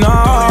you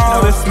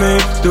notice me?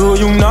 Do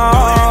you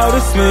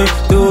notice me?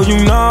 Do you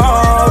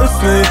notice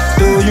me?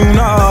 Do you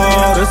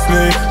notice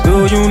me? Do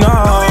you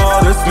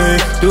notice me?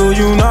 Do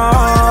you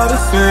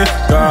notice me?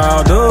 Girl,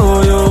 do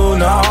you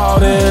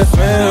notice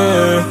me?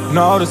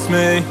 Notice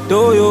me? Do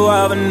you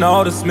ever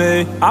notice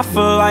me? I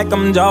feel like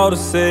I'm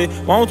Jodeci.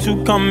 Won't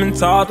you come and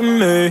talk to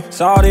me?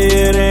 Shawty,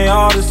 it ain't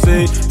hard to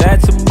see that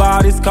your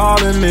body's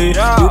calling me.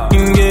 You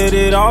can get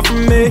it off of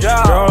me.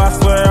 Girl, I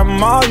swear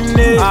I'm all you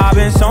need. I've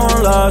been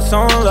showing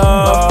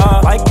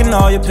love, liking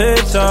all your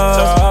pictures,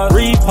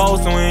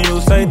 reposting when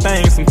you say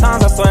things.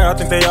 Sometimes I swear I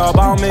think they all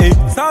about me.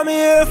 Tell me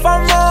if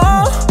I'm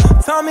wrong.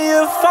 Tell me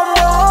if I'm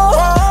wrong.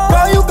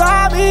 Girl, you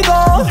got me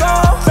gone.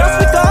 Just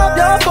pick up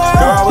your phone.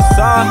 Girl, what's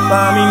up?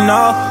 Let me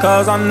know.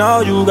 'Cause I know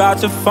you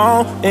got your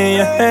phone in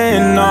your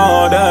hand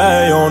all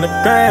day. On the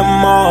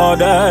gram all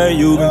day.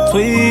 You been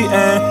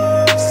tweeting,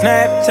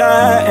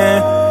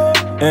 Snapchatting.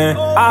 And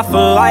I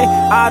feel like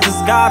I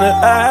just gotta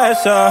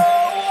ask ya,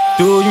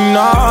 do you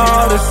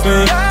notice me?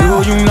 Do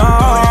you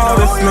notice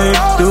notice me?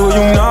 Do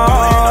you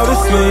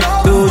notice me?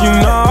 Do you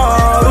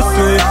notice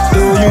me?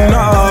 Do you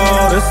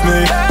notice me?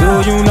 Do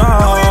you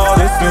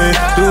notice me?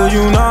 Do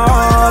you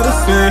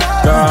notice me?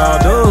 Girl,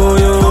 do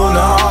you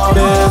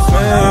notice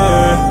me?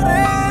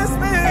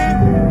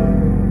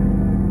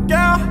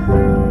 Yeah,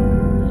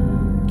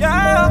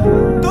 yeah.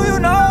 Do you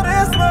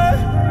notice me?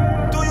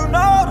 Do you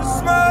notice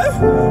me?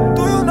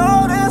 Do you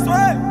notice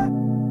me?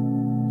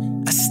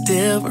 I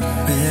still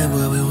remember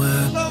where we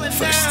were.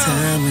 First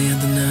time we had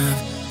the nerve.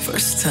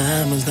 First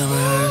time was never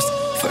rehearsed.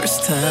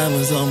 First time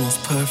was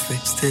almost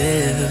perfect still.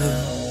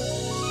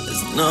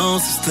 There's no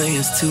such thing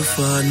as too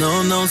far.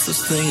 No, no such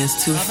thing as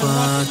too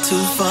far.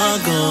 Too far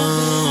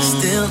gone.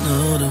 Still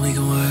know that we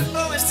can work.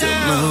 Still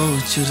know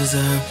what you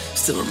deserve.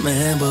 Still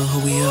remember who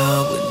we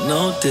are. We're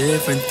no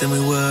different than we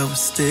were. We're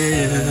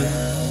still.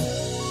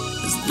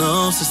 There's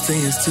no such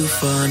thing as too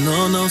far.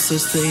 No, no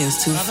such thing as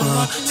too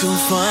far. Too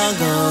far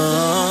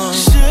gone.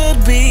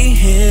 Should be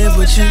here,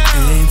 but you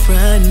ain't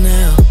right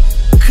now.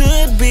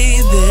 Could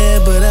be there,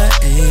 but I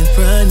ain't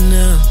right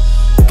now.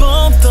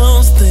 Both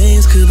those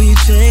things could be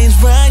changed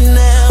right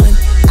now. And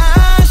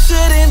I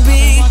shouldn't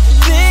be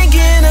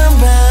thinking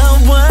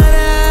about what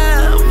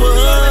I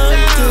would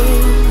do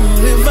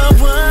if I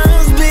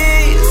was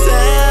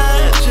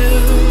beside you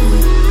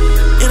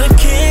in a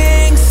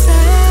king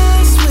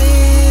size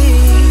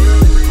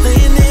suite,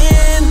 laying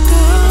in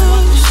the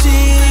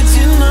sheets.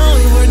 You know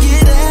we work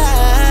it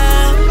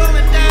out,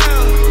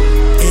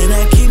 and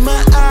I keep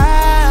my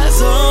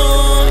eyes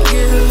on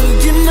you.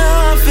 You know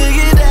I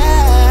figured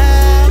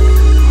out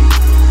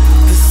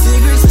the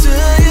secrets to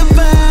your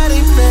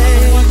body,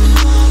 babe.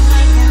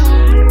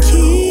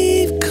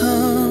 Keep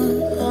calm,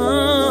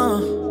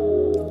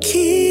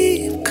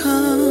 keep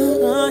calm,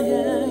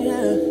 yeah,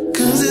 yeah.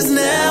 'Cause it's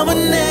now or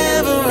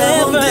never. I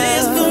want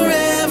this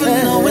forever.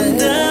 No one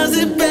does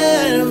it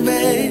better,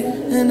 babe.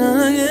 And all I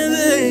can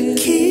say,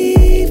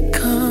 keep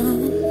calm.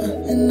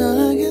 And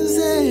all I can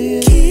say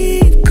is,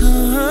 keep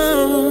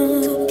calm.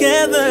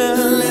 Together,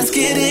 let's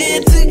get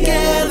it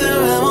together.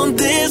 I want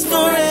this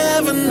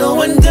forever. No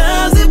one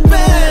does it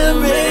better,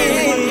 babe.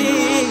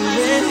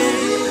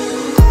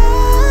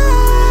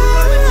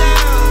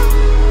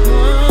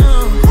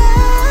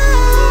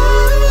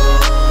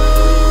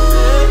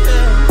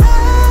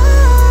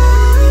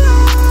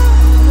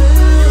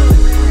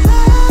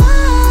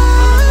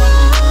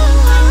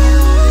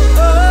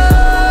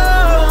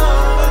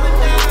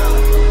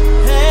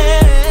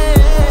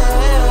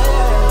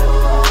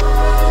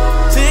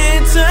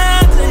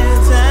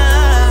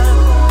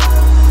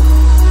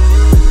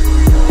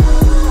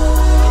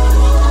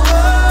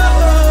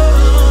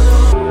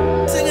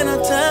 Taking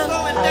our time. I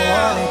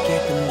wanna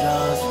get them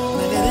jaws from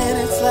it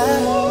and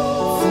slide.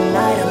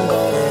 Tonight I'm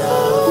going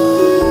off.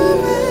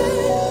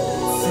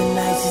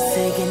 Tonight she's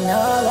taking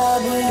all of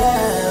me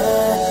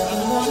out.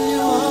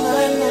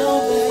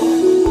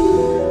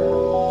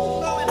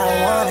 I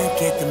wanna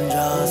get them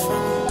jaws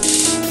from you.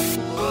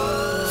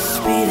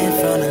 Speeding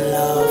from the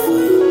love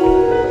for you.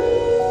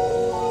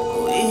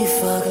 We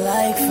fuck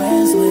like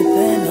friends with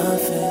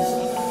benefits.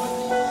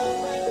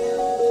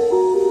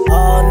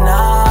 All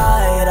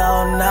night,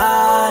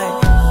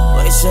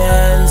 wishing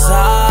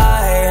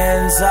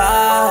inside,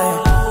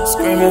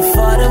 screaming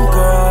for them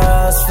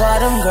girls,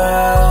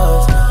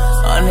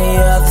 on the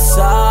other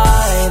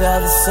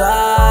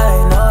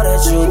side, know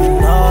that you've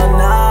been all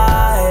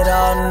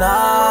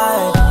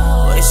night,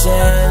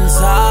 wishing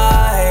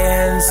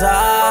inside,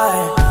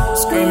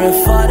 screaming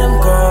for them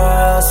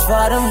girls,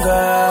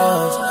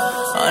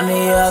 on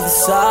the other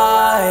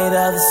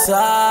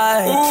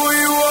side. Ooh,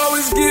 you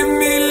always give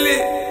me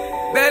lit.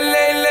 That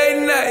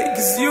late night,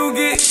 'cause you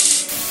get.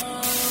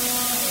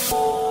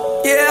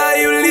 Yeah,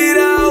 you lead a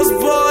house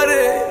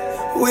party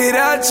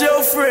without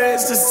your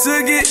friends just to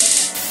get.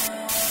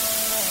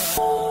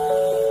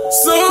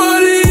 So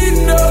in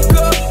the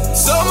cup,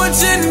 so much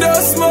in the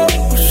smoke,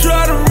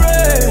 try to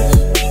rest.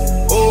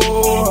 Oh,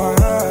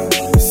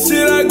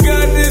 shit, I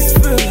got this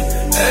feeling,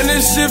 and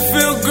this shit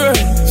feel good.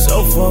 So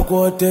fuck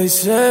what they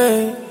say.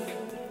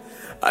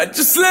 I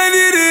just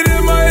landed it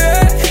in my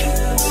head,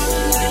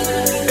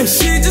 and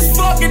she just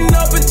fucking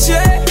up a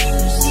check.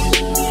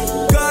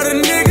 Got a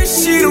nigga,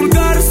 she don't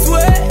gotta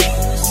sweat.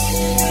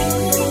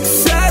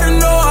 Sad to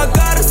know I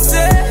gotta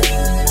say,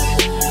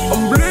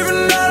 I'm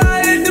living out, I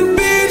hit the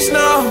beach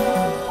now.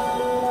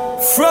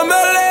 From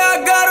LA, I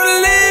gotta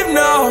leave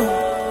now.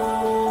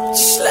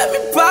 Just let me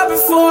pop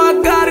before I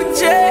got a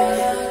jet.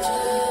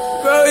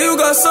 Girl, you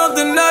got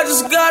something I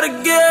just gotta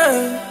get.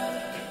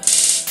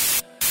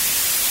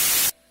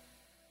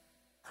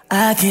 I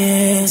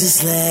can't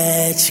just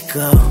let you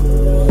go.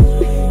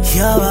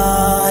 You're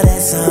all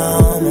that's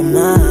on my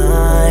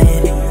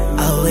mind.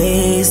 I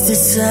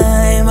wasted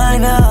time, I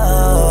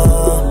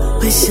know.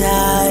 Wish I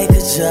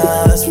could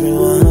just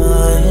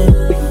rewind.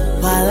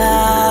 While I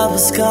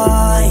was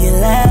gone, you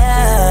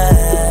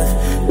left.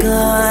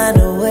 Gone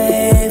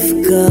away for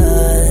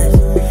good.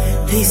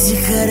 Least you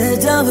could've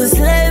done was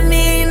let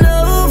me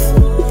know.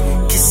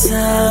 'Cause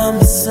I'm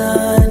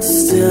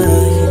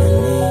misunderstood.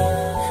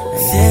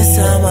 This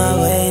time I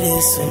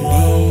waited so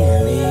long.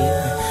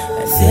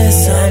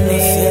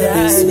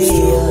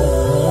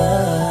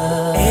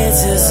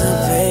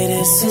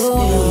 Anticipated soon.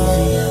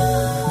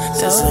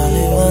 There's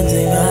only one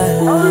thing I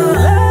want.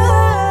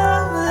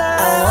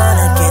 I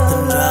wanna get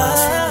them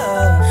draws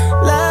from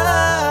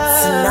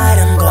tonight.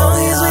 I'm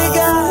going as we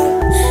got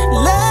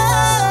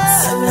love.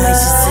 Tonight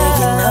she's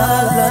taking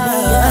all of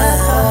me up.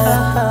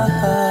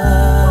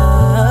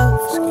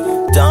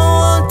 Don't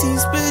want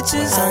these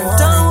bitches. I'm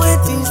done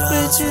with these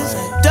bitches.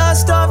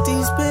 Dust off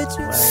these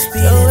bitches.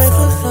 Do it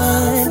for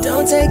fun.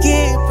 Don't take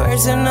it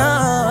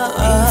personal.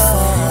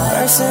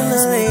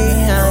 Personally,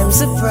 I'm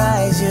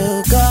surprised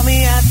you call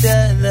me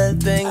after the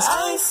things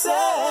I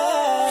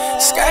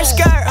said. Skirt,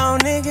 skirt on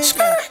niggas.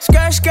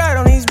 Skirt, skirt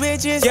on these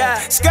bitches. Yeah.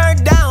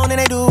 Skirt down and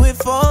they do it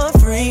for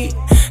free.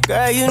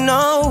 Girl, you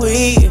know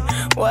we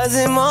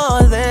wasn't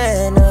more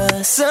than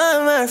a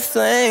summer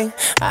fling.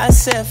 I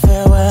said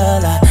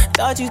farewell, I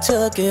thought you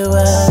took it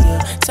well. You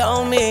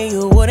told me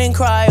you wouldn't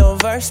cry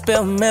over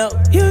spilled milk.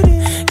 You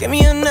did. Give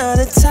me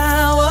another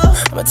towel,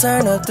 I'ma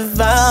turn up the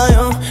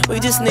volume. We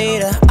just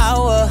need an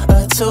hour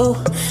or two,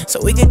 so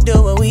we can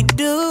do what we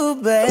do,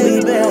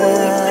 baby.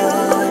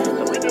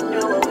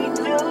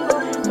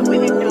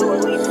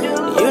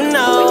 You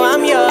know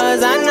I'm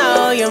yours, I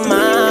know you're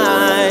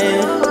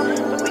mine.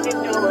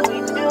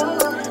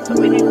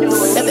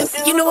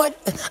 You know what?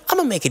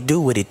 I'ma make it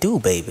do what it do,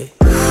 baby.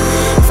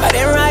 If I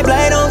didn't ride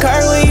blade on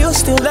curve, will you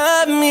still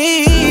love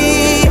me?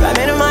 If I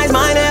minimize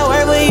my net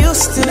worth, will you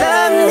still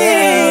love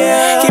me?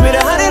 Keep it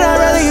 100, I'd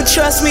rather you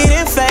trust me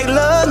than fake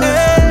love me.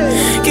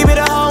 Keep it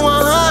a whole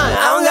 100,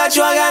 I don't got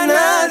you, I got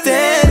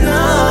nothing.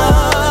 No.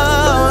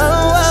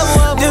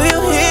 Do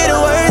you hear the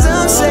words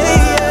I'm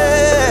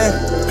saying?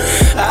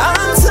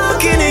 I'm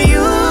talking to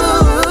you,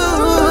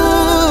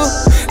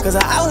 'cause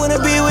I wanna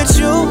be with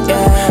you.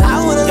 Yeah.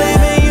 I wanna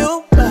live in you.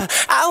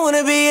 I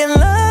wanna be in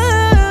love.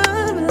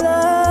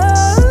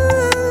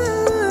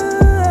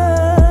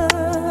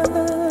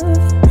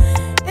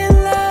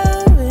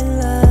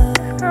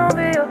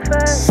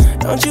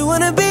 Don't you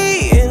wanna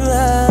be in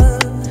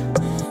love?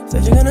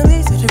 Said you're gonna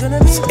be, said you're gonna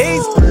be.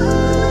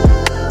 Easy.